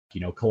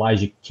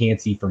Kalijah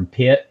Cansey from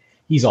Pitt,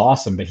 he's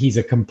awesome, but he's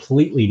a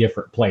completely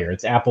different player.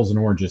 It's apples and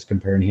oranges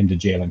comparing him to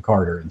Jalen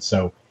Carter. And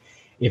so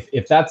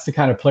if that's the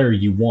kind of player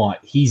you want,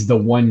 he's the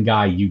one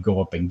guy you go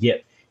up and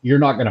get. You're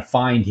not going to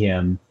find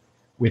him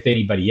with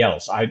anybody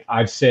else.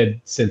 I've said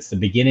since the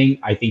beginning,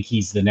 I think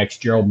he's the next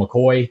Gerald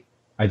McCoy.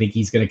 I think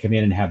he's going to come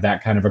in and have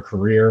that kind of a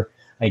career.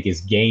 I think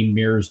his game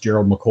mirrors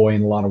Gerald McCoy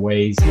in a lot of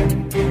ways.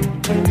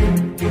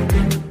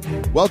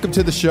 Welcome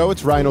to the show.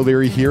 It's Ryan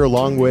O'Leary here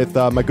along with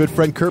my good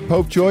friend Curt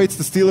Popejoy. It's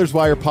the Steelers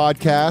Wire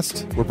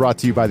podcast. We're brought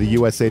to you by the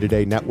USA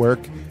Today Network.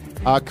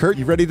 Curt,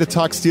 you ready to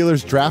talk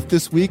Steelers draft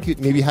this week?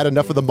 Maybe had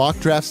enough of the mock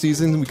draft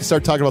season. We can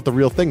start talking about the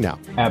real thing now.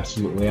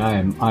 Absolutely. I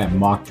am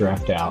mock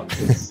draft out.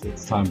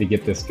 It's time to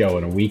get this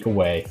going. A week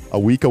away,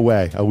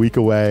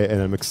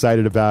 and I'm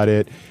excited about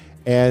it.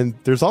 And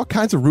there's all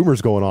kinds of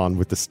rumors going on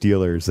with the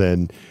Steelers,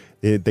 and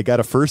they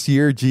got a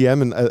first-year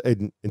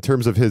GM in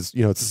terms of his,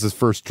 this is his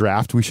first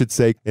draft, we should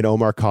say, in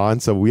Omar Khan.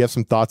 So we have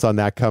some thoughts on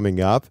that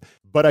coming up.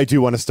 But I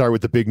do want to start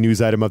with the big news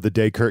item of the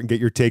day, Curt, and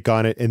get your take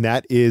on it, and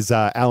that is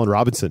Allen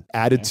Robinson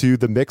added to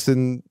the mix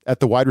at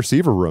the wide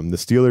receiver room. The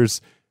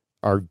Steelers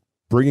are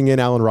bringing in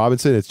Allen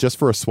Robinson. It's just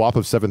for a swap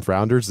of seventh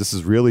rounders. This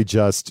is really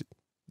just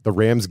the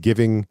Rams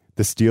giving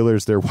the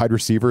Steelers their wide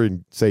receiver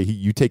and say,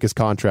 you take his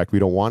contract, we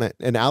don't want it.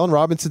 And Allen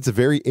Robinson's a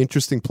very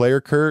interesting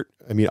player, Curt.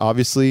 I mean,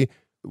 obviously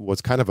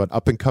was kind of an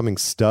up-and-coming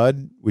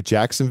stud with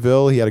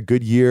Jacksonville. He had a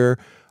good year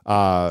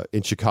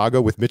in Chicago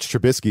with Mitch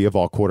Trubisky, of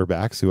all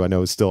quarterbacks, who I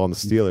know is still on the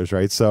Steelers,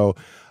 right? So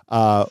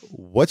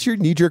what's your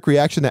knee-jerk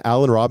reaction to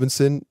Allen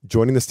Robinson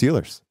joining the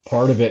Steelers?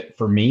 Part of it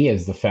for me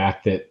is the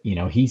fact that,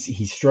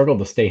 he's struggled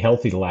to stay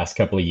healthy the last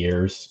couple of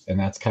years, and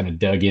that's kind of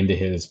dug into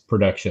his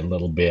production a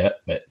little bit.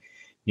 But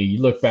you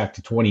look back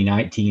to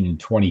 2019 and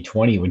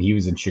 2020 when he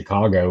was in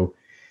Chicago,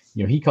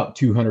 he caught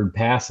 200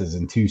 passes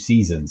in 2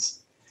 seasons.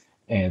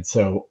 And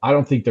so I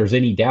don't think there's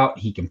any doubt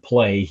he can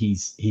play.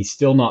 He's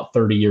still not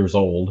 30 years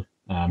old.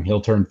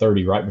 He'll turn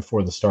 30 right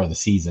before the start of the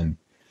season.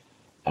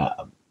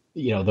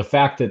 The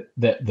fact that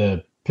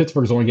the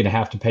Pittsburgh's only going to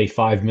have to pay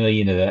 $5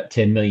 million of that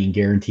 $10 million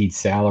guaranteed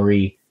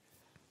salary,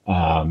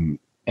 and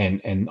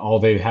all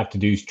they have to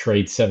do is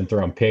trade 7th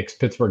round picks.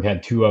 Pittsburgh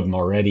had 2 of them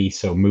already,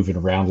 so moving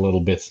around a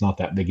little bit's not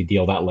that big a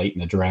deal that late in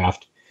the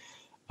draft.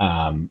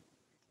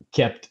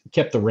 Kept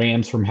the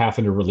Rams from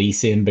having to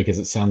release him because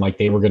it sounded like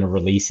they were going to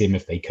release him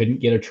if they couldn't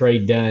get a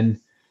trade done.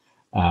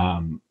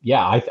 I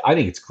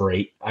think it's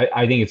great.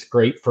 I think it's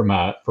great from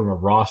a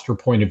roster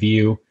point of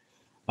view.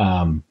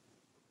 When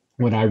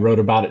I wrote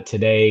about it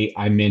today,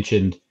 I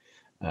mentioned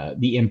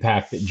the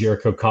impact that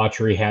Jericho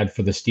Cotchery had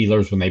for the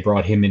Steelers when they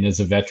brought him in as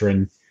a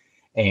veteran,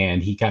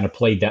 and he kind of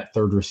played that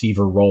third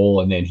receiver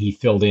role, and then he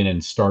filled in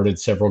and started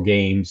several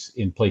games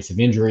in place of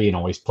injury and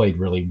always played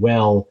really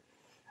well.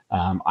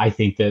 I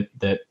think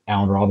that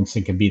Allen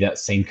Robinson can be that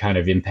same kind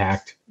of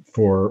impact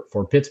for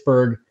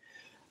Pittsburgh.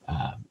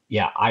 I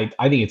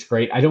think it's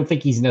great. I don't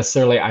think he's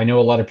necessarily, I know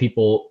a lot of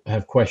people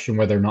have questioned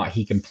whether or not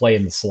he can play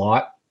in the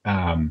slot.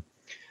 I'm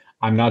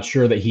not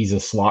sure that he's a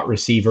slot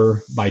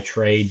receiver by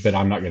trade, but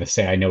I'm not going to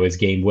say I know his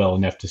game well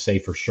enough to say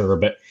for sure.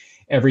 But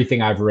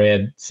everything I've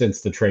read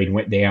since the trade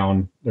went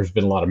down, there's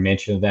been a lot of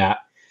mention of that.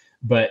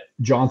 But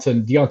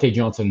Deontay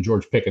Johnson and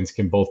George Pickens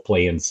can both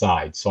play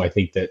inside. So I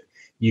think that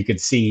you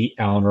could see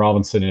Allen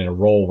Robinson in a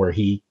role where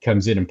he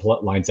comes in and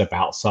lines up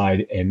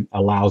outside and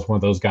allows one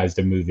of those guys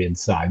to move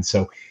inside.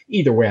 So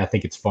either way, I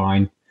think it's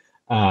fine.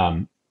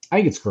 I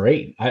think it's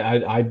great.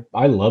 I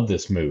love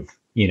this move.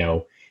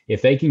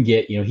 If they can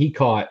get, he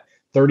caught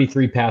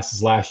 33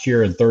 passes last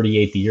year and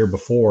 38 the year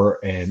before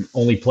and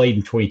only played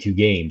in 22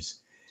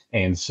 games.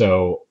 And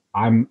so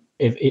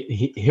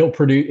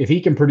if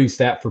he can produce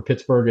that for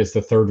Pittsburgh as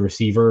the third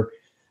receiver,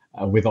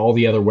 with all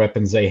the other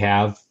weapons they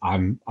have,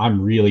 I'm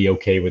really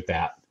okay with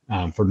that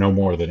for no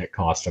more than it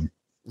cost them.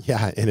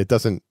 Yeah, and it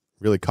doesn't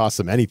really cost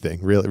them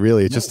anything.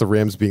 Really, it's just the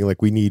Rams being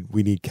like, we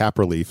need cap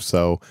relief,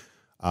 so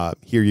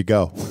here you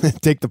go,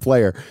 take the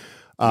player.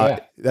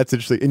 That's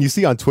interesting. And you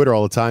see on Twitter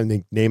all the time,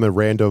 they name a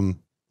random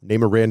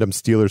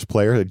Steelers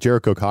player, like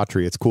Jericho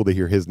Cotchery. It's cool to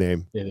hear his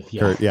name.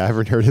 Yeah, I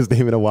haven't heard his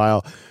name in a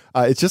while.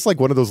 It's just like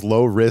one of those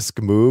low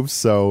risk moves,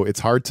 so it's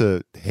hard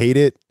to hate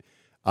it.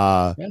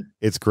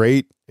 It's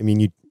great. I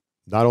mean,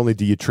 not only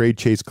do you trade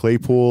Chase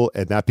Claypool,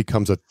 and that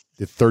becomes a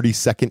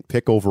 32nd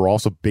pick overall,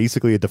 so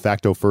basically a de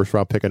facto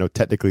first-round pick. I know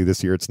technically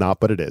this year it's not,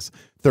 but it is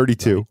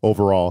 32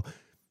 overall.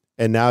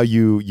 And now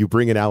you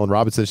bring in Allen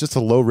Robinson. It's just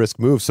a low-risk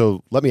move.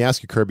 So let me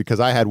ask you, Curt,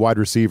 because I had wide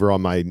receiver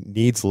on my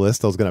needs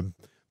list. I was going to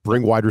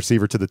bring wide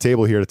receiver to the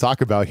table here to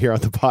talk about here on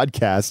the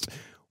podcast.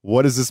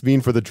 What does this mean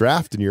for the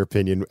draft, in your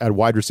opinion, at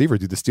wide receiver?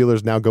 Do the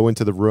Steelers now go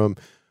into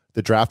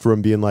the draft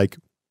room being like,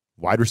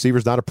 wide receiver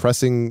is not a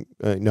pressing,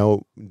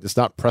 it's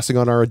not pressing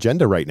on our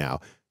agenda right now.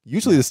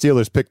 Usually the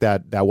Steelers pick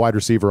that wide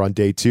receiver on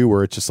day 2,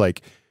 where it's just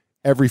like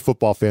every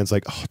football fan's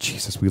like, oh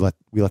Jesus, we let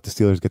the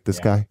Steelers get this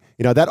guy.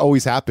 That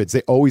always happens.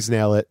 They always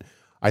nail it.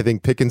 I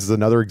think Pickens is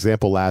another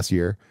example last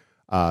year.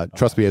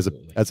 Trust me, as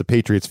a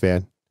Patriots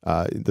fan,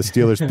 the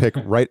Steelers pick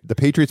the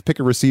Patriots pick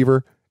a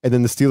receiver, and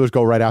then the Steelers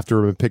go right after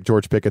him and pick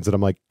George Pickens, and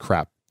I'm like,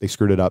 crap. They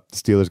screwed it up. The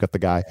Steelers got the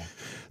guy.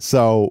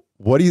 So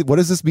what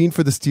does this mean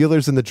for the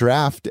Steelers in the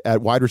draft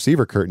at wide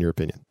receiver, Curt, in your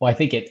opinion? Well, I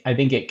think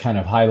it kind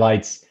of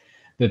highlights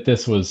that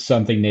this was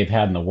something they've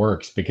had in the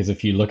works, because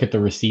if you look at the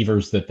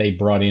receivers that they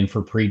brought in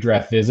for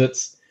pre-draft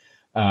visits,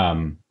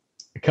 a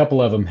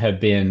couple of them have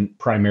been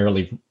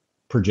primarily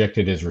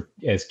projected as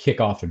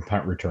kickoff and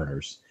punt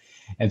returners.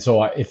 And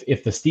so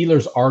if the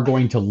Steelers are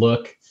going to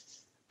look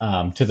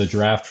to the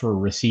draft for a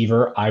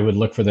receiver, I would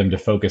look for them to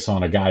focus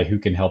on a guy who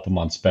can help them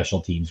on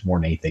special teams more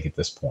than anything at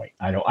this point.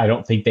 I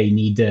don't think they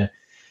need to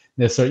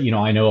necessarily,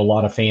 I know a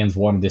lot of fans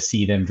wanted to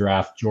see them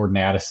draft Jordan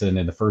Addison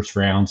in the first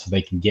round so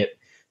they can get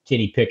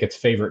Kenny Pickett's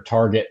favorite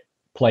target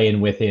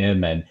playing with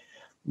him. And a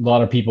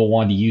lot of people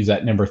wanted to use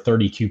that number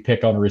 32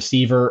 pick on a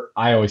receiver.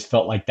 I always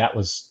felt like that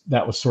was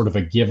sort of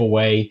a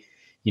giveaway.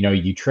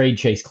 You trade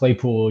Chase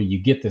Claypool, you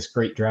get this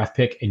great draft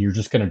pick, and you're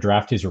just going to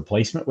draft his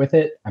replacement with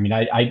it. I mean,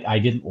 I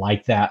didn't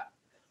like that.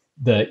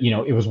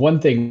 It was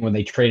one thing when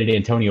they traded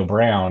Antonio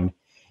Brown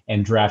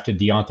and drafted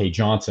Deontay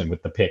Johnson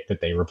with the pick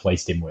that they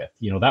replaced him with.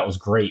 That was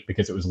great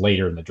because it was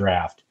later in the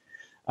draft.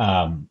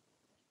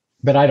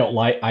 But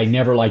I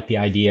never liked the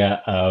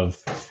idea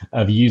of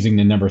using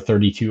the number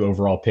 32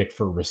 overall pick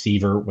for a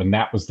receiver when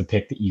that was the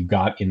pick that you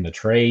got in the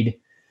trade.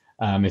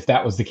 If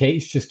that was the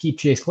case, just keep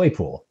Chase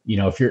Claypool,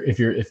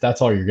 if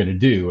that's all you're going to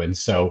do. And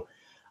so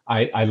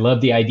I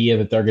love the idea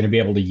that they're going to be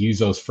able to use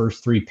those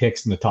first 3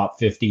 picks in the top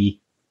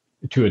 50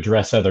 to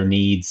address other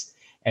needs.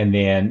 And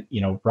then,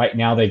 right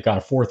now they've got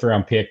a 4th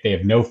round pick. They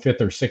have no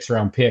 5th or 6th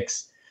round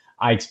picks.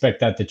 I expect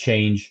that to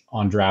change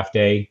on draft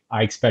day.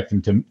 I expect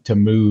them to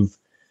move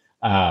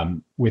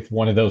with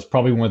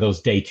probably one of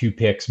those day 2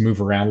 picks,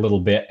 move around a little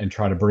bit and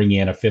try to bring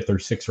in a 5th or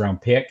 6th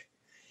round pick.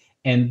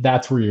 And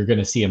that's where you're going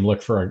to see him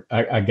look for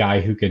a guy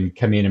who can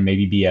come in and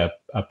maybe be a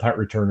punt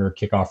returner,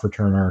 kickoff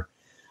returner,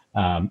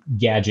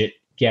 gadget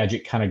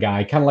kind of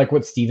guy, kind of like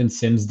what Steven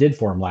Sims did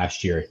for him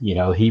last year.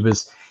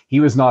 He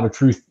was not a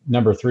true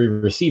number 3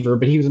 receiver,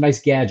 but he was a nice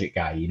gadget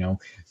guy.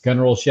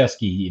 Gunnar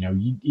Olszewski,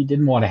 you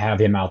didn't want to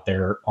have him out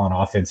there on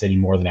offense any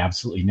more than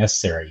absolutely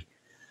necessary.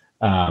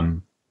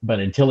 But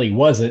until he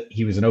wasn't,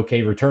 he was an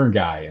okay return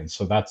guy. And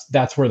so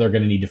that's where they're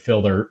going to need to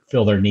fill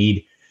their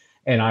need.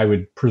 And I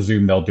would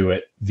presume they'll do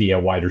it via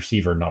wide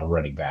receiver, not a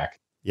running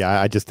back.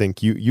 Yeah, I just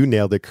think you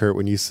nailed it, Curt,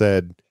 when you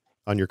said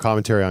on your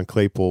commentary on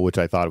Claypool, which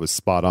I thought was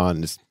spot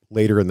on, just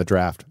later in the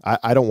draft.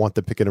 I don't want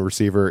them picking a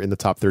receiver in the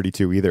top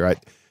 32 either.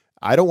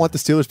 I don't want the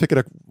Steelers picking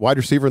a wide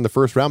receiver in the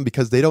first round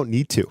because they don't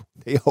need to.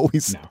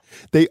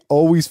 They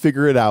always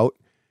figure it out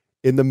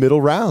in the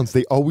middle rounds.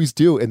 They always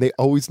do, and they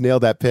always nail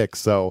that pick.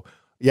 So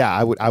yeah,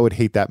 I would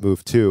hate that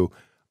move too.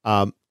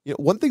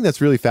 One thing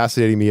that's really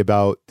fascinating me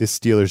about this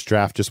Steelers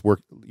draft, just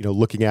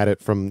looking at it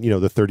from,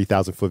 the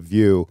 30,000 foot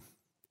view,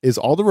 is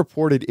all the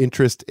reported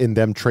interest in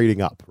them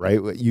trading up, right?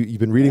 You've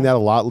been reading that a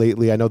lot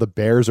lately. I know the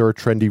Bears are a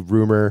trendy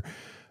rumor,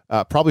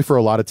 probably for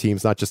a lot of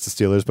teams, not just the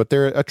Steelers, but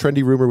they're a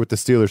trendy rumor with the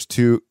Steelers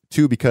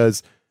too,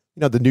 because,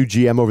 the new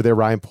GM over there,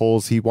 Ryan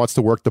Poles, he wants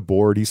to work the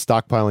board. He's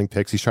stockpiling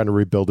picks. He's trying to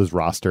rebuild his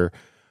roster,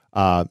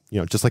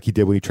 just like he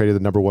did when he traded the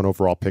number 1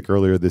 overall pick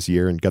earlier this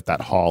year and got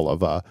that haul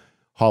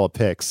of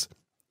picks.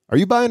 Are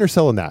you buying or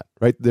selling that,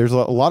 right? There's a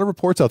lot of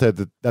reports out there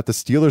that the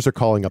Steelers are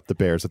calling up the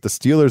Bears, that the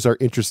Steelers are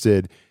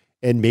interested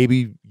in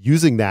maybe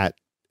using that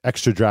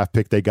extra draft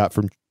pick they got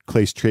from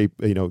Chase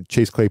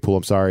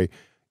Claypool,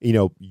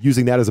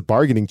 using that as a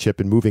bargaining chip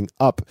and moving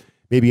up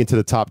maybe into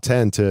the top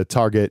 10 to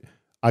target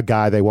a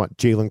guy they want.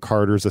 Jalen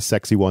Carter's a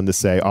sexy one to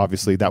say.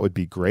 Obviously, that would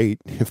be great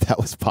if that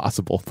was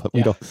possible, but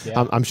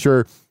I'm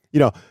sure.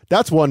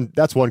 That's one,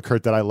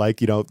 Curt, that I like.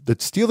 The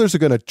Steelers are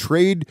going to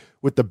trade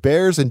with the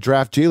Bears and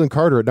draft Jalen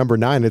Carter at number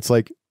 9. It's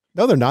like,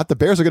 no, they're not. The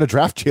Bears are going to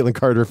draft Jalen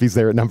Carter if he's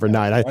there at number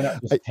 9. Why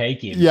not just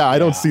take him? I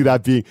don't see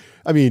that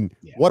being.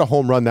 What a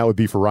home run that would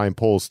be for Ryan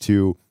Poles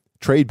to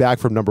trade back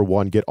from number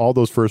 1, get all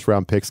those first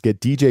round picks, get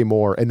DJ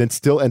Moore, and then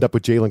still end up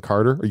with Jalen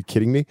Carter. Are you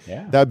kidding me?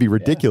 Yeah. That would be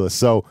ridiculous. Yeah.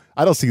 So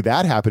I don't see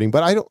that happening,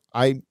 but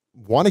I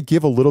want to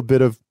give a little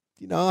bit of,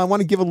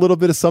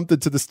 something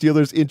to the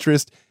Steelers'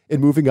 interest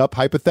in moving up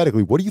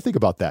hypothetically. What do you think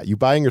about that? You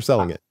buying or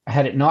selling it?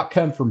 Had it not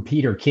come from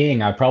Peter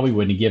King, I probably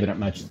wouldn't have given it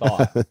much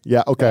thought.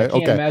 Yeah, okay, I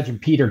can't imagine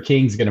Peter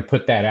King's going to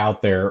put that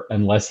out there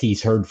unless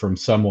he's heard from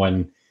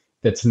someone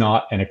that's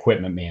not an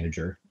equipment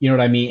manager. You know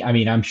what I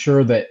mean? I'm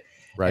sure that,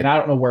 right. And I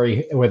don't know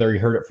whether he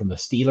heard it from the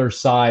Steelers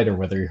side or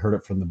whether he heard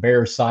it from the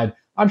Bears side.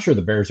 I'm sure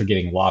the Bears are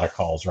getting a lot of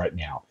calls right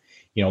now.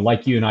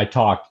 Like you and I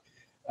talked,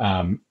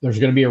 there's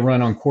going to be a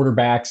run on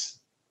quarterbacks.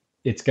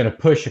 It's going to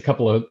push a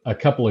couple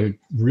of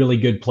really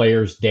good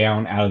players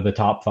down out of the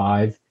top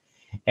 5.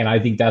 And I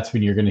think that's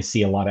when you're going to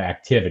see a lot of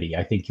activity.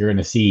 I think you're going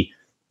to see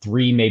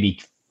 3,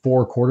 maybe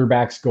 4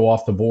 quarterbacks go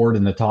off the board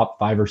in the top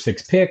 5 or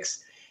 6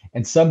 picks.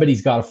 And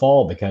somebody's got to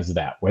fall because of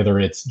that, whether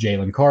it's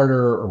Jalen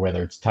Carter or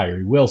whether it's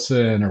Tyree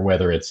Wilson or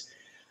whether it's,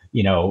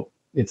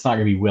 it's not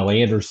going to be Will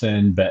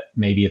Anderson, but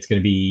maybe it's going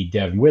to be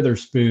Devin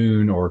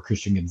Witherspoon or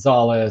Christian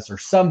Gonzalez, or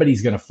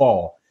somebody's going to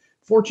fall.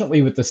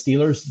 Fortunately, with the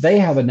Steelers, they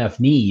have enough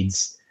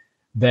needs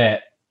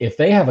that if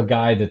they have a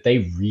guy that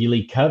they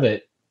really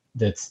covet,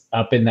 that's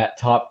up in that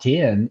top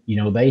 10,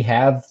 they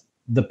have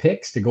the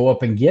picks to go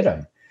up and get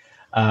them.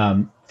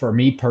 For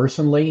me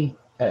personally,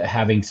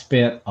 having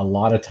spent a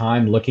lot of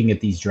time looking at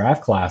these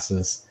draft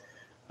classes,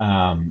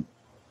 Carter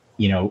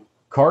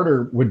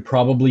would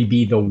probably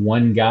be the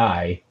one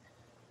guy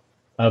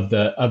of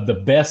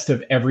the best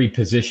of every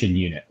position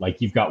unit.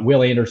 Like, you've got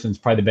Will Anderson's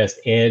probably the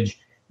best edge.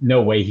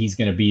 No way he's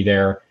going to be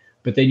there.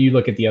 But then you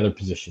look at the other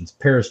positions.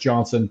 Paris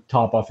Johnson,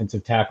 top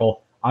offensive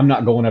tackle. I'm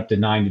not going up to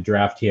 9 to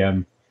draft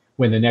him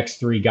when the next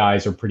 3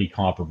 guys are pretty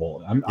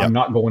comparable. I'm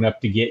not going up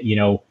to get,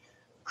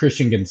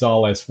 Christian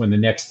Gonzalez when the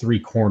next 3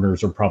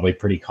 corners are probably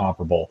pretty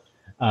comparable.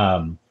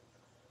 But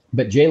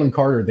Jalen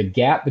Carter, the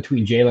gap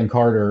between Jalen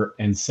Carter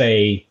and,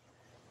 say,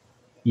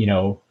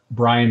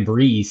 Brian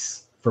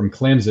Brees from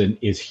Clemson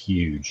is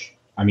huge.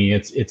 I mean,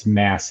 it's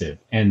massive.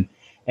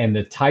 And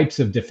the types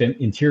of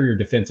interior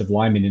defensive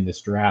linemen in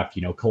this draft,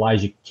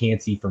 Kalijah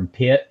Cansey from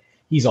Pitt,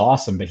 he's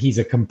awesome, but he's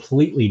a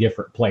completely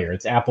different player.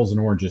 It's apples and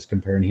oranges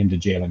comparing him to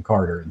Jalen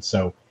Carter. And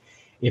so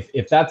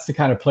if that's the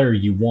kind of player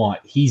you want,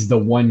 he's the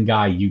one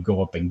guy you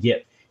go up and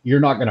get. You're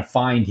not going to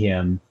find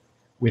him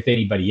with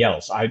anybody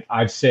else.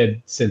 I've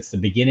said since the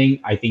beginning,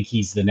 I think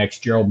he's the next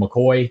Gerald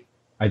McCoy.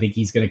 I think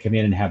he's going to come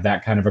in and have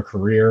that kind of a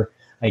career.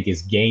 I think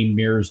his game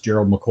mirrors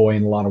Gerald McCoy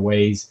in a lot of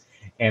ways.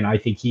 And I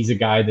think he's a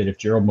guy that if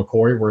Gerald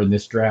McCoy were in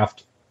this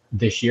draft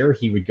this year,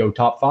 he would go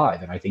top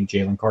 5. And I think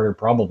Jalen Carter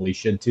probably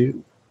should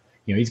too.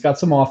 He's got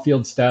some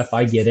off-field stuff.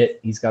 I get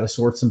it. He's got to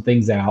sort some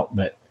things out.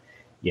 But,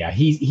 yeah,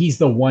 he's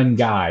the one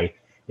guy.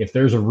 If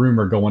there's a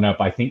rumor going up,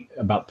 I think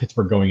about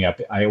Pittsburgh going up,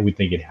 I would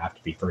think it'd have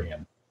to be for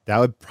him. That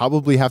would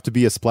probably have to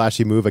be a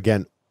splashy move.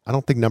 Again, I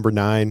don't think number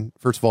 9,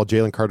 first of all,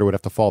 Jalen Carter would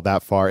have to fall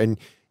that far. And,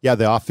 yeah,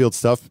 the off-field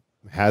stuff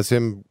has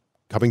him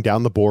coming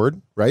down the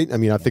board, right? I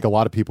mean, I think a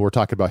lot of people were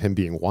talking about him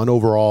being 1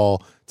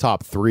 overall,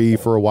 top 3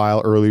 for a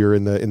while earlier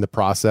in the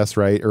process,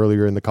 right?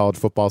 Earlier in the college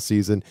football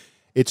season.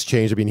 It's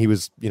changed. I mean, he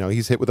was,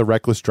 he's hit with a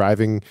reckless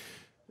driving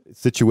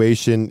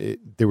situation.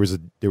 There was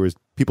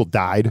people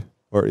died,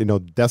 or,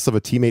 deaths of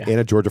a teammate and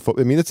a Georgia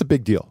football. I mean, it's a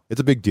big deal.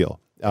 It's a big deal.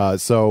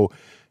 So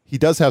he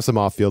does have some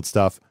off-field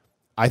stuff.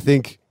 I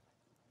think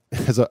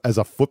as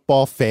a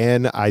football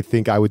fan, I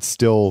think I would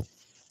still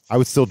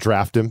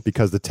draft him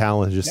because the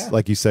talent is just,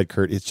 like you said,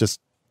 Curt, it's just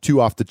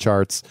too off the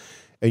charts.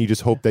 And you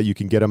just hope that you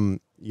can get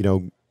him,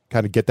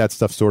 kind of get that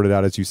stuff sorted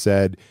out, as you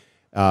said.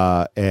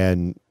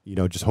 And,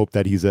 just hope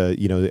that he's a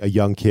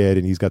young kid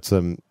and he's got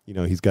some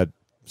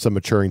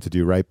maturing to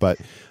do. Right. But,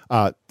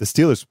 the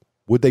Steelers,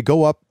 would they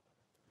go up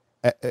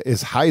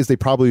as high as they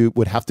probably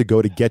would have to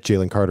go to get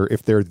Jalen Carter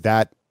if they're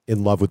that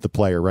in love with the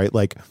player, right?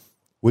 Like,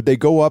 would they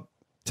go up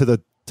to the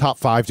top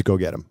 5 to go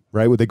get him,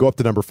 right? Would they go up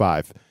to number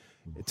 5?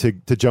 To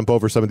jump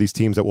over some of these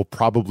teams that will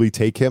probably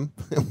take him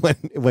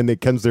when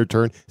it comes their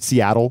turn?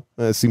 Seattle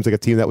seems like a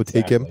team that would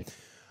take him.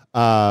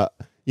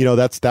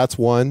 That's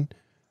one.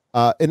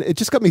 And it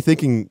just got me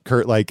thinking,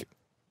 Curt, like,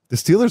 the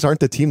Steelers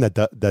aren't the team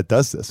that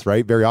does this,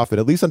 right? Very often,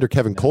 at least under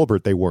Kevin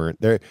Colbert, they weren't.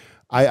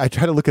 I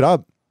tried to look it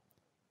up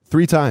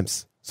 3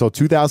 times. So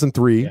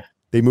 2003,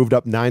 they moved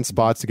up 9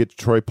 spots to get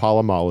Troy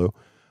Polamalu.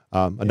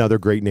 Another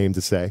great name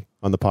to say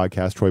on the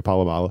podcast, Troy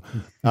Polamalu.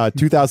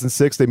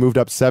 2006, they moved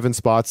up 7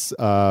 spots.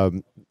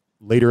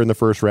 Later in the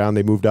first round,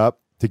 they moved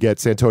up to get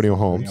Santonio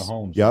Holmes.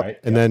 Yep. Right?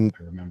 And then,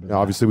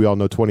 obviously, we all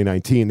know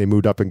 2019, they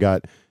moved up and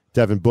got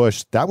Devin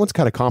Bush. That one's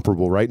kind of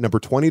comparable, right? Number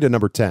 20 to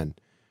number 10.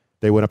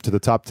 They went up to the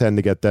top 10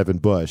 to get Devin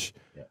Bush.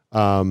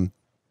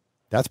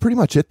 That's pretty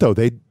much it, though.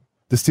 The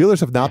Steelers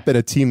have not been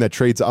a team that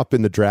trades up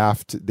in the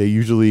draft. They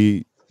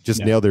usually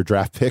just nail their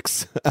draft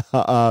picks.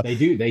 They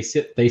do. They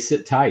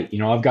sit tight.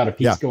 I've got a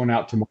piece going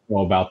out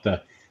tomorrow about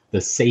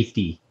the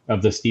safety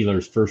of the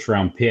Steelers' first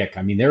round pick.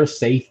 I mean, they're a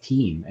safe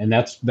team, and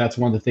that's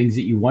one of the things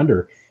that you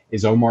wonder,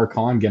 is Omar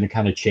Khan going to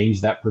kind of change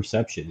that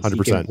perception? Is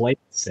 100%. He going to play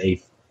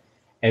safe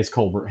as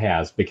Colbert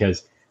has?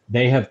 Because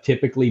they have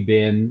typically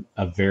been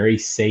a very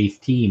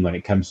safe team when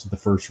it comes to the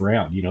first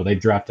round. They've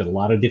drafted a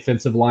lot of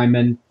defensive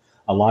linemen,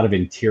 a lot of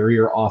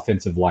interior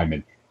offensive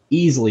linemen,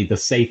 easily the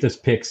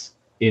safest picks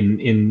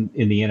in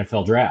the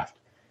NFL draft.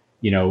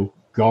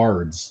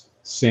 Guards,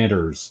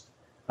 centers,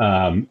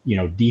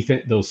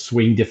 those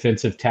swing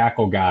defensive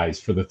tackle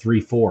guys for the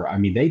 3-4. I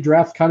mean, they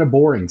draft kind of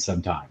boring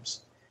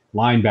sometimes.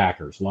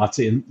 Linebackers,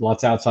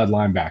 lots outside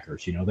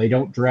linebackers. They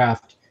don't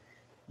draft,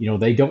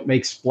 they don't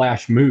make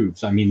splash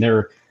moves. I mean,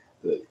 they're,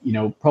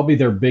 probably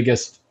their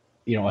biggest,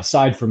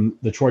 aside from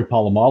the Troy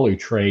Polamalu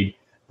trade,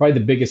 probably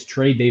the biggest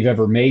trade they've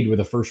ever made with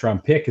a first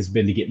round pick has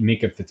been to get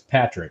Minkah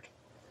Fitzpatrick.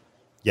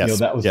 Yes.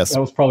 That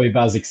was probably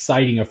about as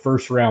exciting a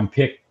first round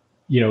pick,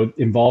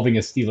 involving a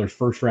Steelers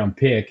first round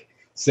pick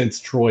since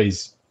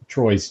Troy's,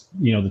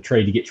 the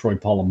trade to get Troy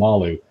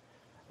Polamalu.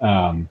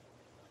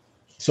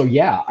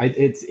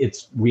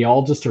 It's we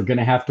all just are going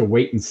to have to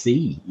wait and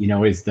see.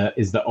 Is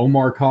the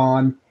Omar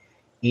Khan,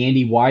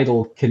 Andy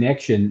Weidl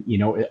connection?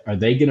 Are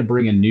they going to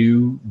bring a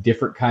new,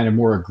 different kind of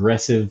more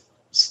aggressive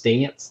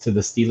stance to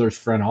the Steelers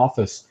front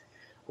office,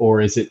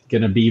 or is it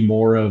going to be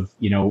more of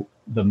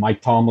the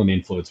Mike Tomlin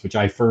influence, which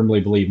I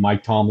firmly believe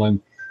Mike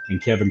Tomlin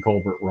and Kevin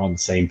Colbert were on the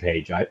same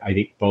page. I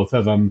think both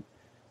of them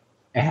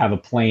have a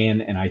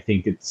plan, and I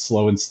think it's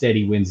slow and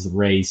steady wins the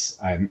race.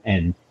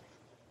 And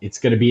it's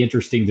going to be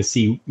interesting to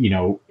see,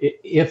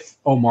 if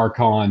Omar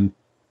Khan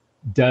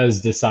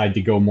does decide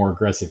to go more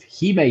aggressive.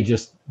 He may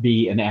just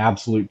be an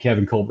absolute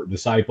Kevin Colbert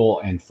disciple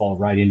and fall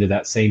right into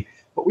that same.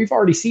 But we've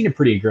already seen a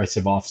pretty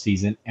aggressive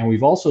offseason, and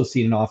we've also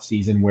seen an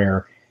offseason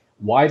where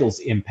Weidl's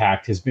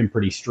impact has been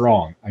pretty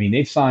strong. I mean,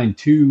 they've signed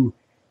 2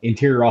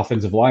 interior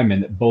offensive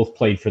linemen that both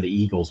played for the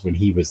Eagles when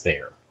he was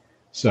there.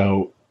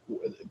 So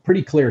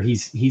pretty clear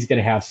he's going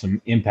to have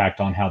some impact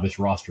on how this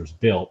roster is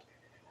built.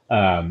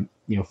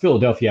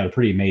 Philadelphia had a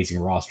pretty amazing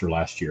roster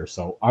last year,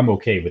 so I'm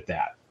okay with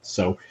that.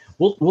 So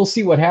we'll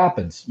see what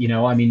happens.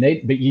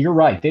 But you're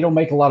right. They don't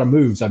make a lot of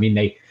moves. I mean,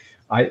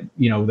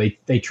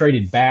 they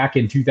traded back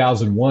in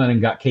 2001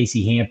 and got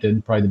Casey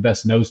Hampton, probably the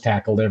best nose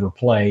tackle to ever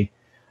play.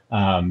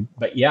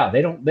 But yeah,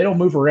 they don't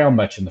move around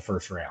much in the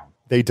first round.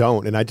 They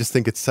don't. And I just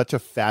think it's such a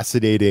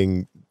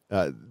fascinating,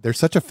 they're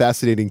such a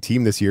fascinating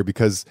team this year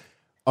because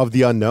of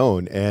the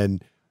unknown.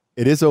 And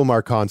it is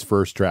Omar Khan's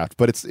first draft,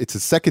 but it's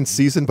his second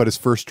season, but his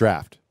first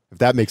draft, if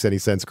that makes any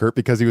sense, Curt,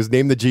 because he was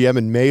named the GM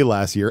in May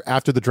last year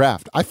after the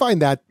draft. I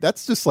find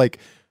that's just like,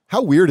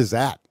 how weird is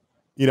that?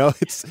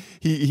 It's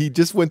he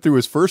just went through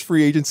his first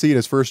free agency and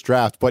his first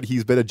draft, but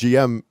he's been a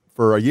GM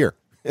for a year.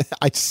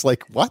 I just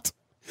like, what?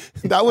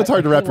 That one's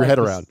hard to wrap your head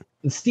around.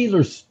 The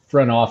Steelers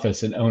front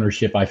office and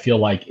ownership, I feel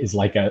like, is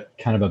like a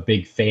kind of a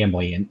big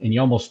family. And you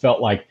almost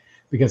felt like,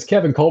 because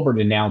Kevin Colbert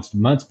announced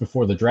months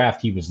before the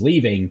draft he was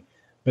leaving,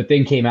 but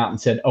then came out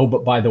and said, "Oh,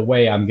 but by the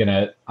way, I'm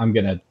gonna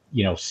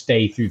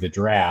stay through the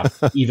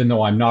draft, even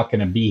though I'm not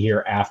gonna be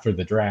here after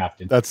the draft."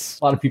 And a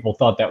lot of people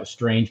thought that was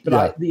strange,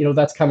 but yeah.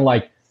 That's kind of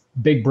like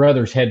big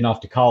brother's heading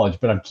off to college,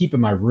 but I'm keeping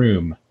my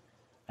room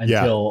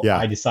until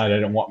I decide I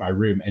don't want my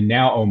room. And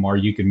now, Omar,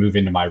 you can move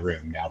into my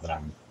room now that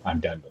I'm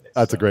done with it.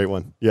 That's a great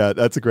one. Yeah,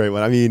 that's a great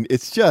one. I mean,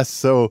 it's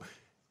just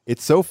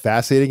it's so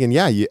fascinating.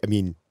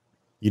 And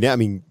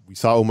we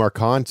saw Omar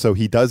Khan, so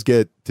he does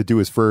get to do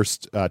his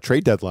first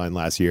trade deadline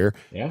last year.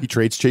 Yeah. He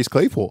trades Chase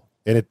Claypool,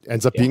 and it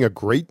ends up being a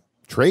great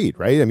trade,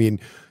 right? I mean,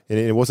 and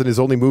it wasn't his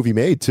only move he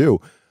made too.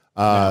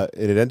 And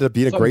it ended up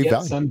being a great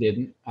value. Some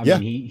didn't. I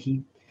mean,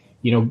 he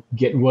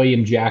getting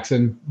William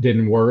Jackson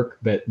didn't work,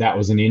 but that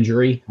was an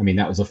injury. I mean,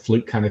 that was a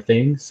fluke kind of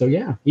thing. So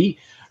yeah,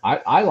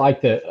 I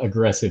like the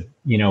aggressive.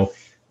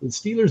 The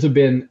Steelers have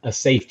been a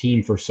safe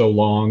team for so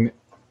long.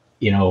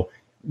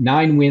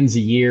 9 wins a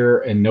year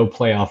and no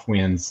playoff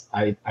wins.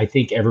 I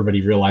think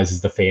everybody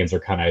realizes the fans are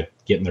kind of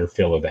getting their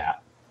fill of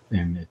that,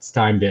 and it's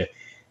time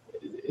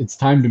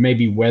to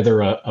maybe weather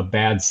a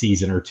bad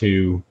season or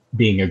two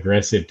being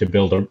aggressive to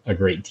build a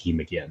great team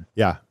again.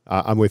 Yeah,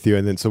 I'm with you.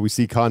 And then so we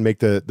see Khan make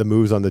the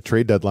moves on the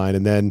trade deadline,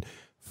 and then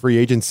free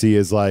agency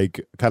is like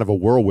kind of a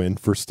whirlwind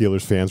for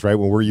Steelers fans, right?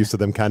 When we're used to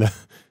them kind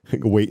of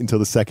wait until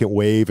the second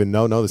wave, and the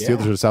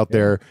Steelers are just out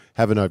there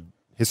having a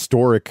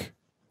historic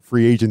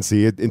free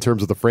agency in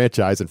terms of the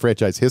franchise and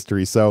franchise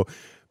history. So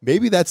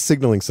maybe that's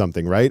signaling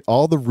something, right?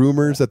 All the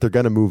rumors that they're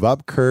going to move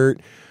up,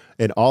 Curt,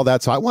 and all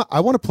that. So I want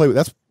to play with,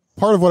 that's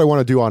part of what I want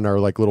to do on our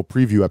like little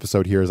preview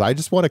episode here, is I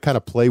just want to kind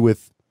of play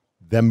with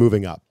them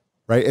moving up,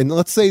 right? And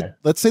let's say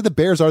the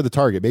Bears are the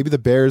target. Maybe the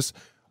Bears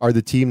are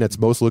the team that's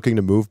most looking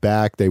to move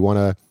back. They want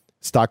to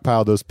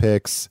stockpile those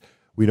picks.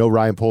 We know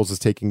Ryan Poles is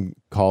taking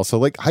calls. So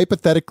like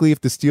hypothetically,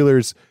 if the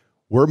Steelers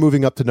were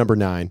moving up to number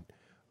 9,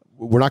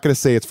 we're not going to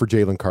say it's for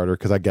Jalen Carter,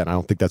 because again, I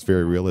don't think that's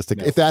very realistic.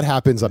 No. If that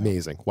happens,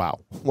 amazing. Wow.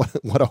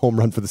 What a home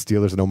run for the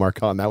Steelers and Omar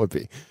Khan that would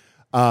be.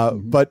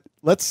 But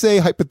let's say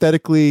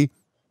hypothetically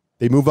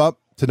they move up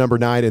to number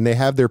 9 and they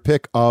have their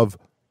pick of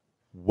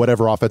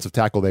whatever offensive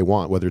tackle they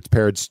want, whether it's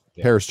Paris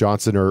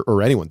Johnson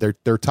or anyone,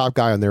 their top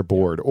guy on their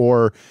board,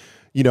 or,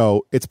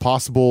 it's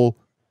possible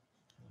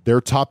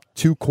their top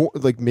 2,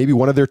 like maybe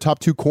one of their top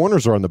 2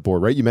 corners are on the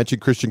board, right? You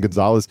mentioned Christian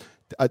Gonzalez.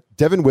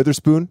 Devin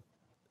Witherspoon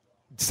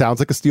sounds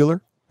like a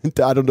Steeler.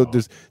 I don't know.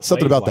 There's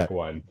something about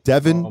that.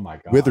 Devin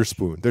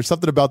Witherspoon. There's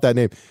something about that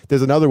name.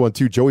 There's another one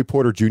too, Joey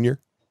Porter Jr.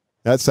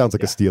 That sounds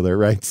like a Steeler,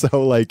 right?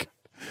 So like,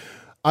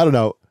 I don't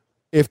know.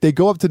 If they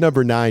go up to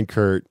number 9,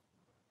 Curt,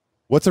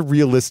 what's a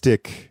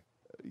realistic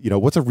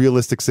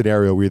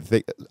scenario where you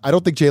think, I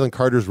don't think Jalen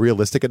Carter is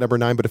realistic at number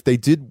 9, but if they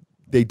did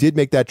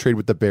make that trade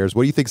with the Bears,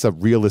 what do you think is a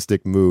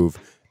realistic move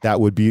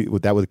that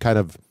would kind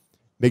of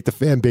make the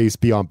fan base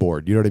be on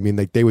board? You know what I mean?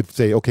 Like they would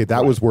say, okay,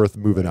 that was worth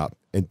moving up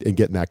and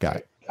getting that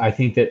guy. I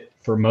think that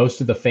for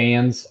most of the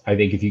fans, I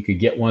think if you could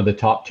get one of the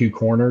top 2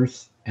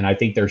 corners, and I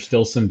think there's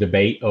still some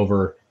debate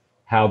over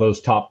how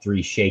those top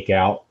 3 shake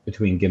out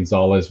between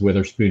Gonzalez,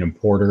 Witherspoon, and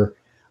Porter.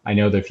 I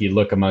know that if you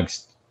look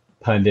amongst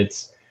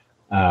pundits,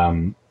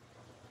 a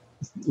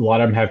lot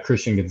of them have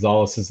Christian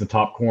Gonzalez as the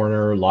top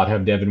corner. A lot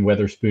have Devin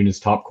Witherspoon as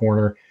top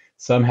corner.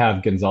 Some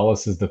have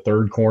Gonzalez as the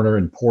 3rd corner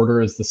and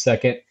Porter as the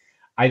 2nd.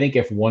 I think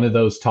if one of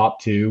those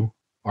top 2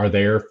 are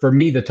there, for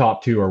me, the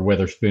top 2 are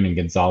Witherspoon and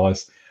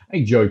Gonzalez. I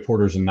think Joey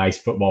Porter's a nice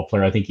football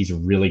player. I think he's a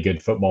really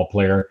good football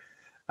player.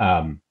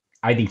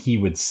 I think he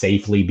would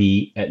safely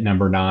be at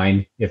number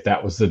 9 if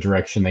that was the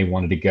direction they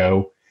wanted to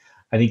go.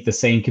 I think the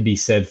same could be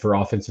said for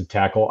offensive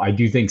tackle. I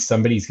do think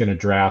somebody's going to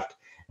draft,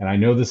 and I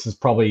know this is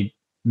probably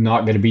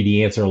not going to be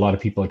the answer a lot of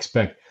people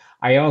expect.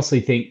 I honestly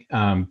think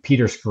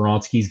Peter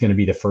Skoronski is going to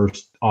be the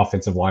first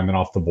offensive lineman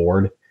off the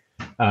board.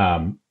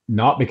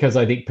 Not because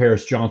I think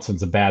Paris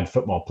Johnson's a bad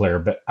football player,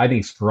 but I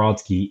think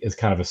Skoronski is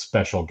kind of a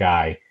special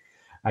guy.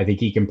 I think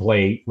he can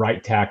play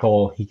right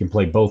tackle. He can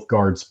play both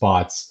guard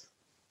spots.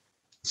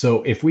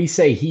 So if we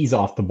say he's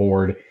off the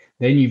board,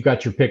 then you've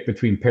got your pick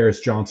between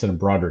Paris Johnson and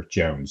Broderick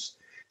Jones.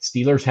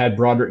 Steelers had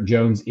Broderick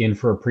Jones in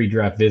for a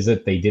pre-draft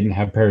visit. They didn't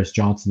have Paris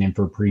Johnson in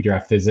for a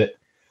pre-draft visit.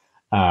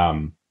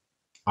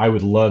 I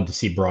would love to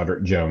see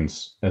Broderick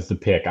Jones as the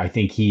pick. I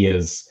think he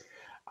is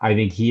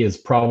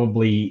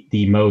probably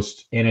the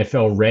most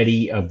NFL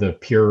ready of the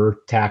pure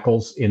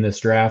tackles in this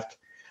draft.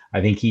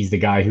 I think he's the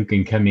guy who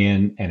can come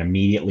in and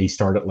immediately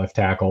start at left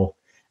tackle,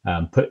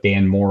 put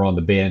Dan Moore on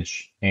the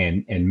bench,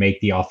 and make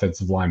the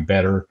offensive line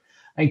better.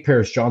 I think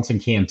Paris Johnson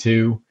can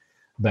too,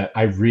 but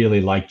I really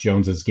like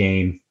Jones's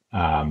game.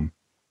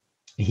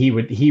 He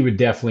would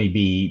definitely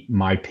be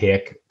my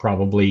pick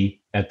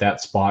probably at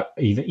that spot,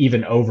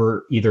 even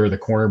over either of the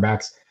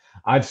cornerbacks.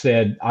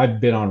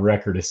 I've been on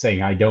record as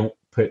saying I don't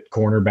put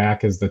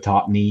cornerback as the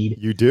top need.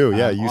 You do,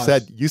 yeah.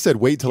 You said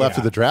wait till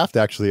after the draft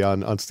actually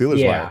on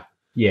Steelers Wire.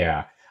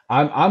 Yeah.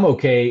 I'm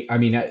okay. I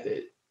mean,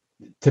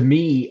 to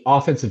me,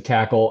 offensive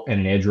tackle and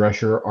an edge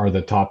rusher are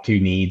the top two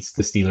needs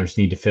the Steelers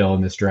need to fill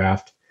in this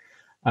draft.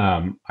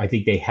 I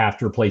think they have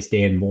to replace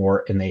Dan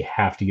Moore, and they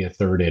have to get a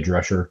third edge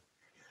rusher.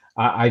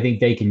 I think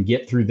they can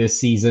get through this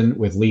season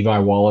with Levi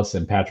Wallace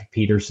and Patrick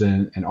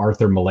Peterson and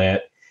Arthur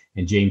Millette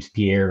and James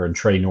Pierre and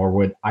Trey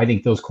Norwood. I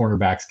think those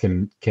cornerbacks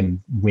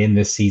can win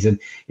this season.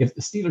 If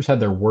the Steelers had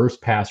their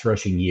worst pass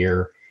rushing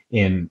year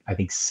in, I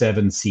think,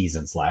 7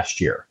 seasons last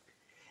year,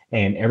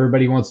 and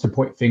everybody wants to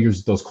point fingers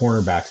at those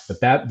cornerbacks, but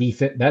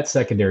that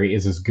secondary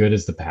is as good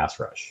as the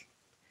pass rush.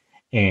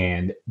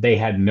 And they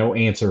had no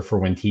answer for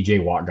when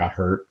TJ Watt got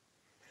hurt.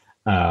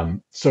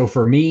 So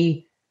for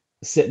me,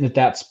 sitting at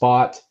that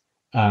spot,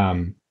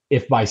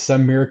 if by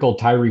some miracle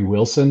Tyree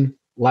Wilson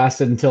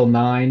lasted until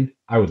 9,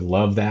 I would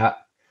love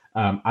that.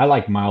 I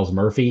like Miles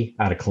Murphy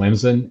out of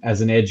Clemson as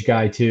an edge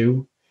guy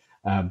too.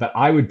 But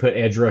I would put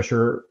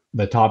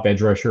the top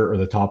edge rusher or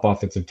the top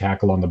offensive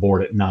tackle on the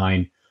board at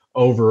 9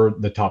 over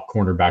the top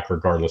cornerback,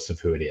 regardless of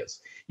who it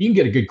is. You can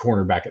get a good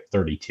cornerback at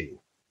 32.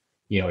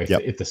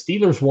 If the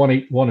Steelers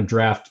want to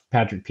draft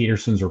Patrick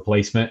Peterson's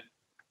replacement,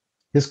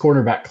 this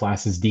cornerback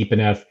class is deep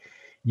enough.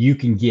 You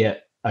can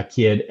get a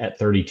kid at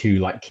 32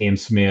 like Cam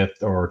Smith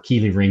or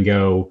Keely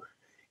Ringo,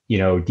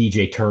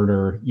 DJ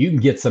Turner. You can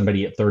get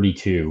somebody at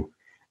 32.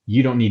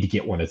 You don't need to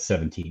get one at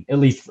 17. At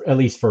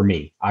least for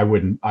me, I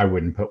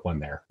wouldn't put one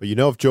there. But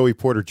if Joey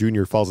Porter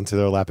Jr. falls into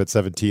their lap at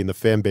 17, the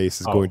fan base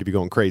is going to be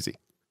going crazy.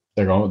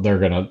 They're going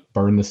to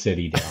burn the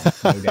city down,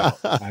 no doubt.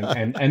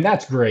 And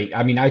that's great.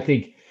 I mean, I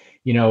think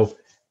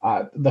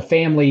the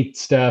family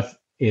stuff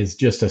is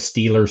just a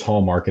Steelers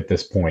hallmark at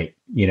this point.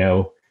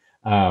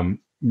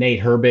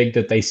 Nate Herbig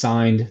that they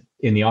signed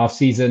in the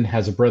offseason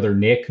has a brother,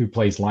 Nick, who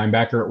plays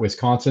linebacker at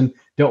Wisconsin.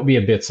 Don't be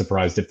a bit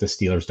surprised if the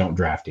Steelers don't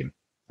draft him.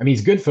 I mean,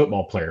 he's a good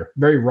football player,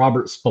 very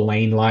Robert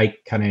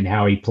Spillane-like kind of in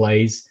how he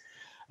plays.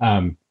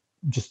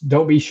 Just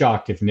don't be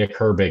shocked if Nick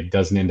Herbig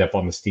doesn't end up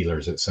on the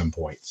Steelers at some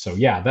point. So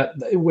yeah, that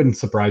it wouldn't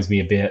surprise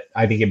me a bit.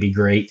 I think it'd be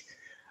great.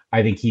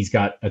 I think he's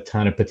got a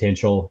ton of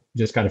potential.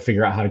 Just got to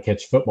figure out how to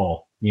catch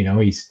football.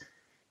 He's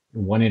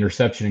one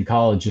interception in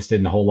college, just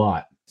didn't a whole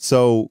lot.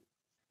 So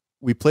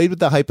we played with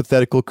the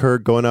hypothetical,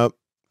 Curt, going up,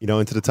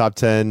 into the top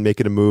 10,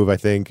 making a move. I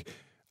think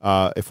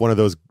if one of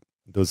those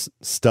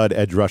stud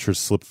edge rushers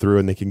slip through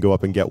and they can go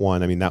up and get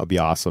one, I mean, that would be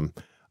awesome.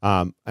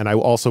 And I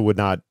also would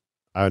not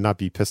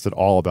be pissed at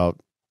all about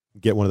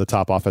get one of the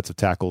top offensive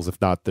tackles,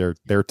 if not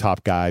their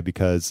top guy,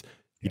 because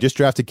you just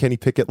drafted Kenny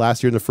Pickett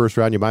last year in the first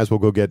round. You might as well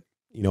go get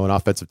an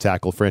offensive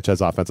tackle,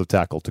 franchise offensive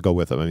tackle to go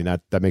with him. I mean,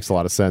 that makes a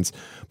lot of sense.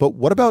 But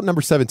what about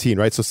number 17,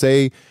 right? So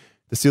say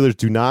the Steelers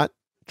do not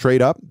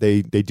trade up.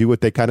 They do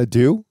what they kind of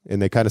do,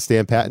 and they kind of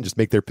stand pat and just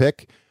make their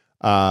pick.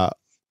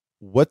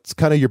 What's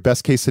kind of your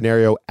best case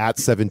scenario at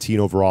 17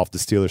 overall if the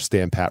Steelers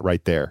stand pat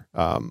right there?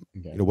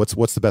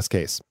 What's the best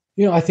case?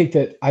 I think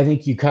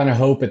you kind of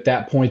hope at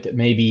that point that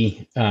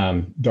maybe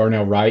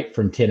Darnell Wright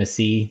from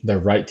Tennessee, the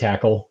right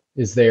tackle,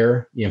 is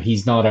there.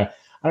 He's not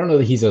I don't know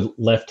that he's a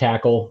left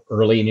tackle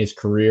early in his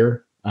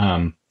career,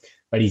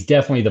 but he's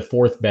definitely the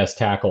 4th best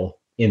tackle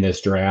in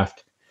this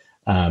draft.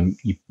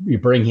 You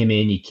bring him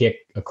in, you kick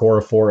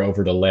Okorafor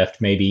over to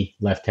left, maybe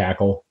left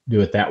tackle,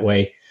 do it that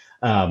way.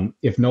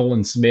 If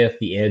Nolan Smith,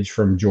 the edge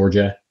from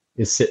Georgia,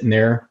 is sitting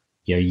there,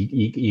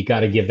 you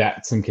got to give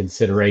that some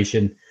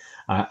consideration.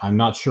 I'm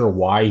not sure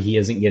why he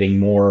isn't getting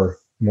more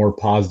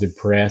positive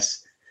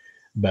press,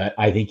 but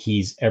I think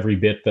he's every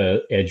bit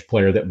the edge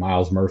player that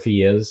Miles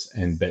Murphy is,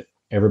 but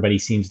everybody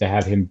seems to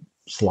have him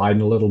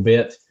sliding a little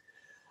bit.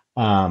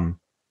 I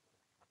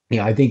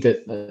think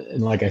that,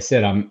 and like I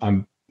said,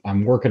 I'm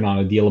working on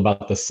a deal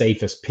about the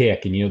safest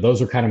pick, and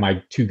those are kind of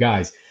my two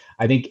guys.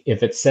 I think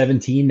if at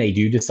 17 they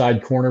do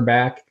decide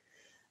cornerback,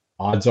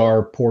 odds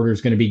are Porter's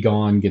going to be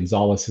gone.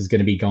 Gonzalez is going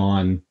to be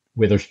gone.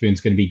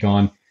 Witherspoon's going to be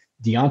gone.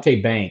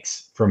 Deonte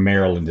Banks from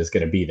Maryland is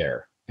going to be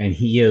there. And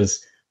he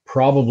is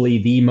probably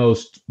the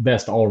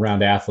best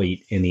all-around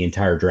athlete in the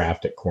entire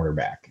draft at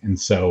cornerback. And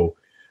so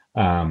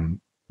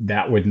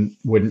that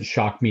wouldn't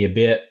shock me a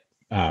bit.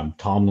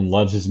 Tomlin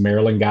loves his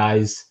Maryland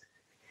guys.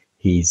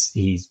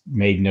 He's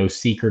made no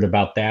secret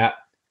about that.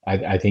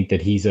 I think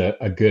that he's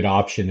a good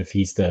option if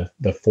he's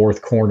the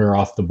fourth corner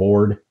off the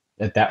board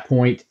at that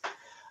point.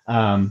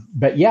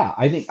 But yeah,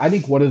 I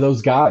think one of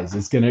those guys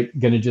is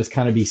gonna just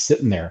kind of be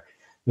sitting there.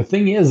 The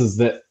thing is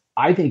that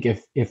I think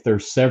if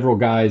there's several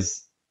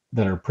guys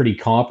that are pretty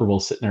comparable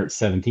sitting there at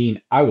 17,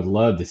 I would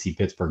love to see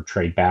Pittsburgh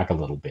trade back a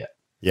little bit.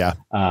 Yeah.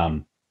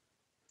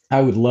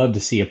 I would love to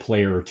see a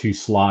player or two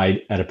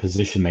slide at a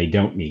position they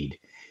don't need.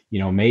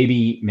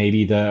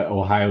 Maybe the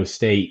Ohio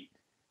State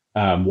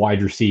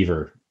wide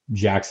receiver,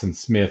 Jackson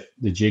Smith,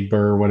 the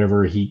Jigber or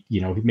whatever,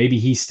 maybe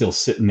he's still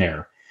sitting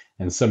there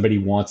and somebody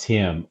wants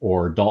him,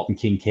 or Dalton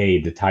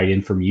Kincaid, the tight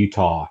end from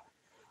Utah.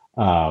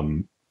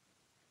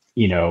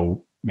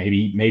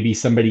 Maybe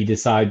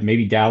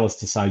maybe Dallas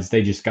decides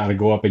they just got to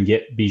go up and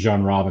get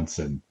Bijan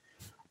Robinson,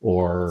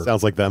 or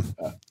sounds like them.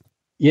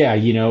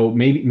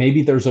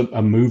 Maybe there's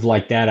a move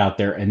like that out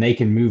there, and they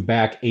can move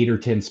back 8 or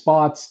 10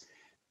 spots,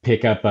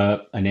 pick up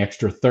an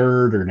extra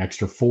third or an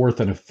extra fourth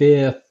and a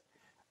fifth,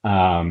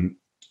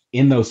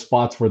 in those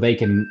spots where they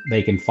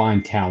can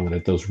find talent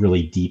at those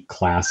really deep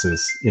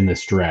classes in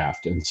this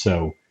draft. And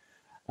so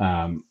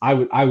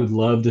I would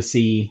love to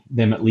see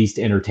them at least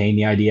entertain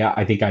the idea.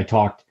 I think I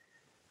talked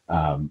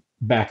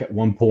back at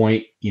one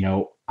point,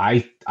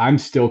 I'm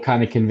still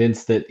kind of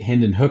convinced that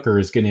Hendon Hooker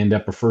is going to end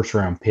up a first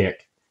round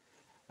pick.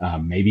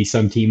 Maybe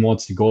some team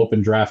wants to go up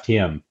and draft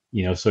him,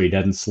 so he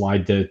doesn't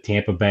slide to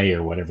Tampa Bay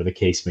or whatever the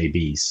case may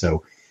be.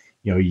 So,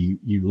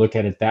 you look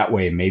at it that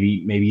way.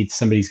 Maybe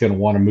somebody's going to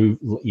want to move,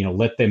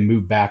 let them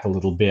move back a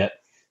little bit,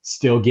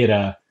 still get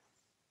a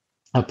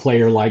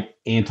player like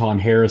Anton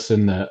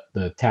Harrison,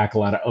 the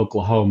tackle out of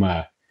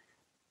Oklahoma,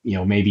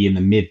 maybe in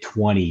the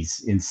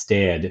mid-20s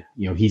instead.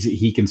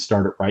 He can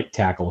start at right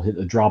tackle.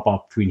 The drop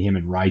off between him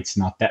and right's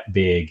not that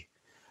big.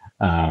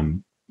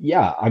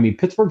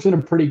 Pittsburgh's in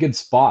a pretty good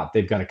spot.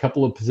 They've got a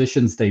couple of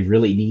positions they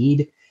really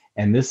need,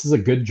 and this is a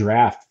good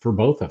draft for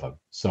both of them.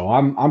 So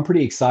I'm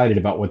pretty excited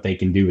about what they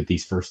can do with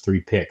these first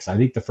 3 picks. I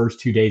think the first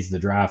 2 days of the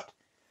draft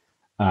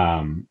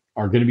are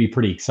going to be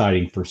pretty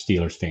exciting for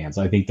Steelers fans.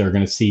 I think they're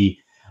going to see.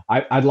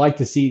 I'd like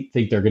to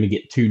think they're going to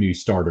get 2 new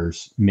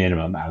starters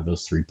minimum out of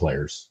those 3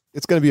 players.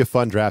 It's going to be a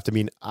fun draft. I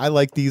mean, I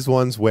like these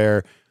ones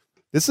where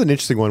this is an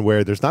interesting one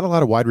where there's not a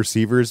lot of wide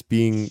receivers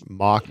being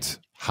mocked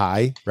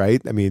high,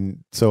 right? I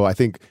mean, so I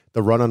think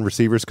the run on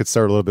receivers could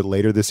start a little bit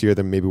later this year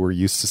than maybe we're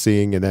used to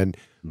seeing. And then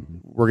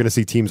we're going to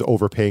see teams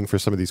overpaying for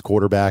some of these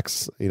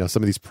quarterbacks,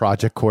 some of these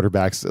project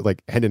quarterbacks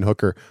like Hendon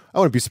Hooker. I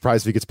wouldn't be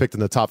surprised if he gets picked in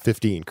the top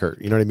 15, Curt.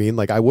 You know what I mean?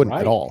 Like I wouldn't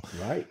at all.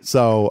 Right.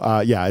 So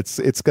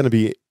it's going to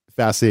be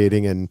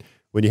fascinating. And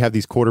when you have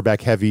these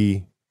quarterback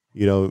heavy,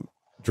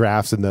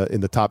 drafts in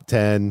the top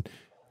 10,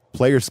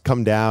 players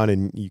come down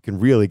and you can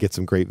really get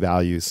some great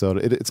value. So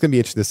it's going to be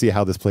interesting to see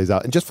how this plays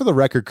out. And just for the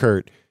record,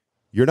 Curt,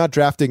 you're not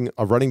drafting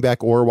a running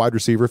back or a wide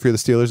receiver if you're the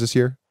Steelers this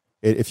year,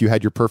 if you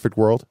had your perfect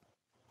world?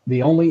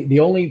 The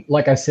only,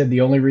 like I said, the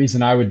only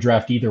reason I would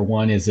draft either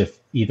one is if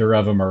either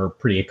of them are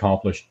pretty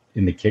accomplished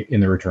in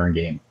the return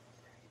game.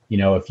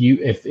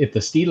 If the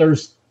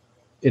Steelers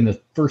in the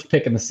first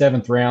pick in the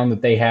 7th round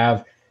that they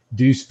have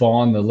Deuce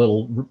Vaughn, the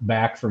little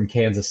back from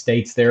Kansas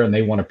State's there, and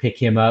they want to pick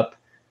him up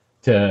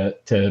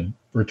to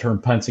return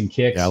punts and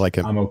kicks, yeah, I like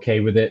him. I'm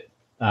okay with it.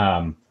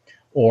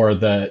 Or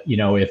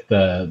if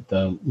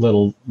the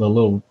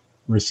little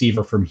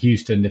receiver from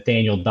Houston,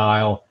 Nathaniel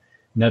Dial,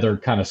 another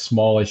kind of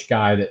smallish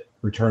guy that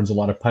returns a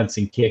lot of punts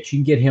and kicks, you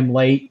can get him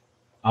late,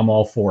 I'm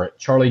all for it.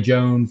 Charlie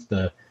Jones,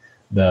 the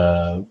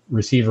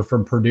receiver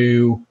from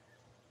Purdue,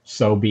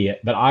 so be it.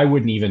 But I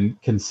wouldn't even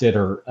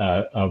consider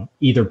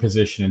either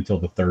position until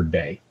the 3rd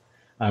day,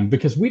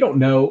 because we don't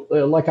know,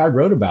 like I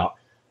wrote about,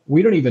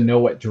 we don't even know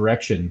what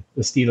direction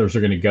the Steelers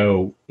are going to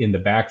go in the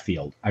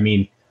backfield. I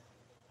mean,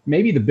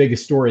 maybe the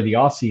biggest story of the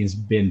offseason has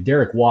been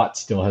Derek Watt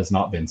still has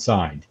not been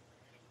signed.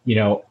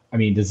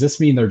 Does this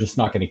mean they're just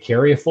not going to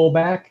carry a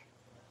fullback?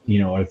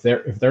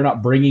 If they're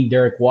not bringing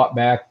Derek Watt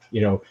back,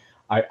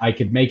 I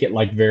could make it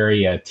like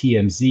very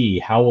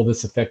TMZ. How will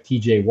this affect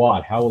TJ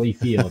Watt? How will he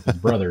feel if his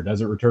brother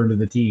doesn't return to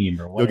the team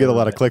or whatever? You'll get a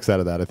lot of clicks out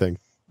of that, I think.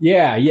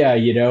 Yeah.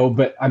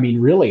 But I mean,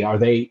 really,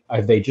 have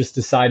they just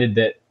decided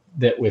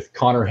that with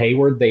Connor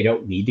Hayward, they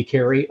don't need to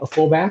carry a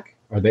fullback?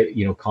 Are they,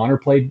 Connor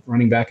played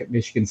running back at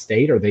Michigan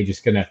State. Are they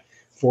just going to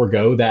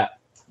forego that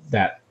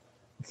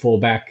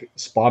fullback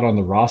spot on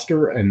the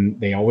roster, and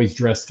they always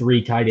dress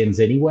 3 tight ends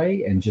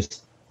anyway and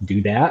just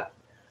do that?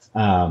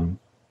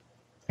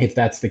 If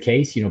that's the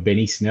case,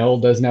 Benny Snell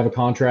doesn't have a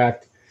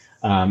contract.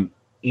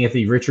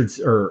 Anthony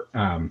Richardson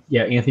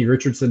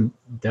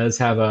does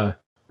have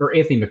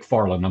Anthony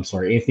McFarland. I'm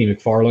sorry. Anthony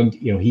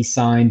McFarland, he's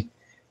signed.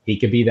 He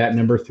could be that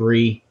number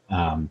 3.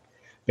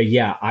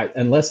 yeah,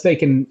 unless they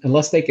can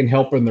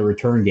help in the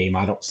return game,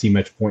 I don't see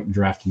much point in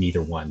drafting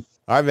either one.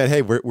 All right, man.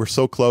 Hey, we're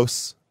so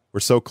close. We're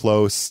so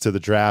close to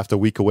the draft, a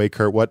week away,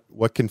 Kurt.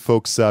 What can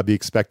folks be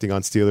expecting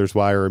on Steelers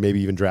Wire or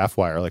maybe even Draft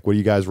Wire? Like, what are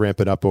you guys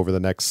ramping up over the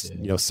next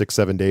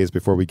 6-7 days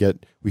before we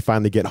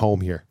finally get home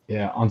here?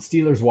 Yeah, on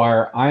Steelers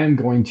Wire, I am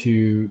going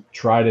to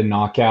try to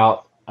knock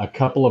out a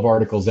couple of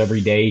articles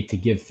every day to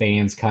give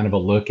fans kind of a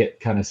look at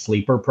kind of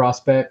sleeper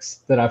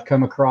prospects that I've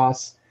come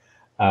across.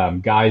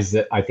 Guys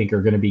that I think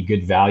are going to be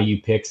good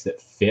value picks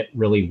that fit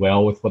really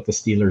well with what the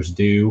Steelers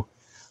do.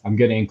 I'm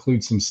going to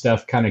include some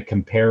stuff kind of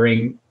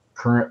comparing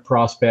current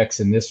prospects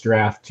in this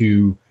draft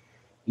to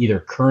either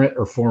current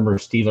or former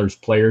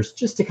Steelers players,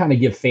 just to kind of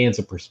give fans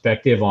a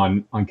perspective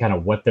on kind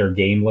of what their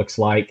game looks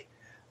like.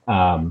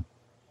 I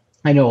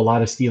know a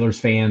lot of Steelers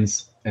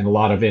fans and a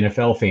lot of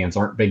NFL fans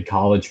aren't big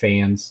college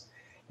fans.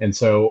 And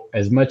so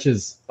as much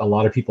as a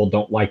lot of people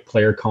don't like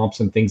player comps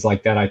and things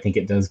like that, I think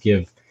it does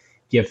give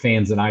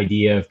fans an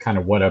idea of kind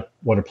of what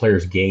a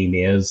player's game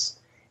is.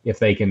 If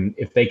they can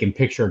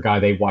picture a guy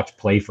they watched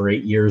play for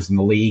 8 years in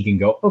the league and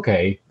go,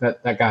 okay,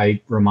 that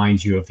guy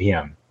reminds you of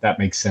him. That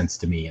makes sense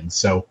to me. And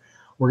so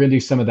we're going to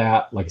do some of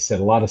that. Like I said,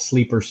 a lot of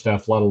sleeper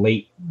stuff, a lot of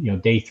late,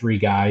 day 3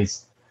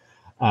 guys,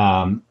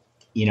 a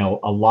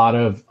lot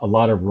of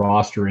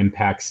roster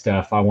impact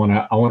stuff. I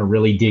want to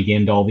really dig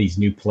into all these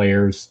new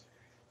players,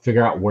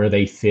 figure out where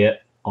they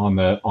fit on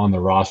the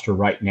roster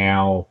right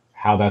now,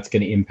 how that's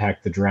going to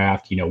impact the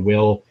draft.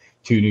 Will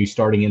 2 new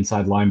starting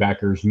inside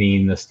linebackers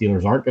mean the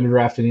Steelers aren't going to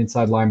draft an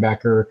inside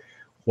linebacker?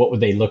 What would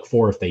they look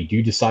for if they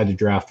do decide to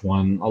draft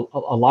one?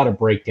 A lot of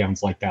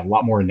breakdowns like that, a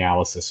lot more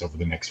analysis over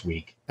the next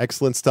week.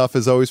 Excellent stuff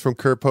as always from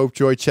Curt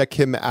Popejoy. Check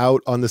him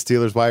out on the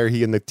Steelers Wire.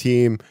 He and the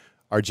team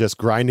are just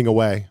grinding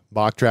away.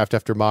 Mock draft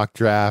after mock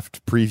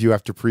draft, preview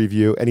after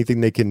preview,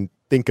 anything they can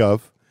think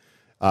of.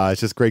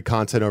 It's just great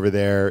content over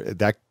there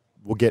that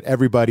will get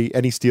everybody,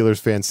 any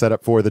Steelers fan, set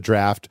up for the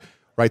draft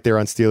right there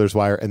on Steelers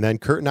Wire. And then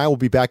Curt and I will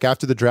be back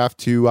after the draft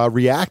to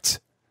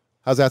react.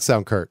 How's that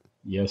sound, Curt?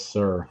 Yes,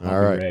 sir.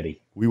 All right.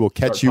 Ready. We will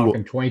catch you.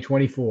 In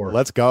 2024.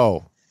 Let's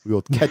go. We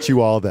will catch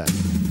you all then.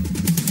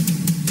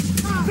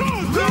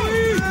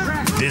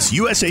 This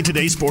USA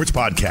Today Sports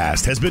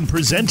Podcast has been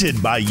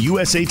presented by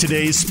USA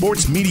Today's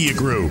Sports Media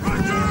Group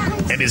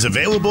and is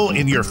available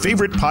in your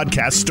favorite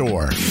podcast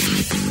store.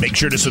 Make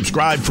sure to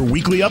subscribe for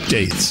weekly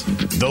updates,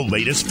 the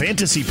latest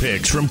fantasy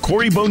picks from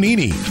Corey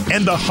Bonini,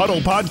 and the Huddle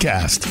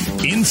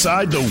Podcast,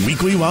 Inside the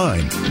Weekly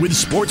Line, with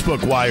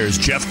Sportsbook Wire's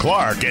Jeff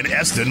Clark and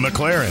Eston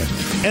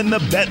McLaren, and the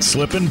Bet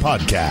Slippin'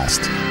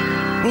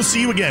 Podcast. We'll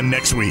see you again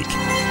next week.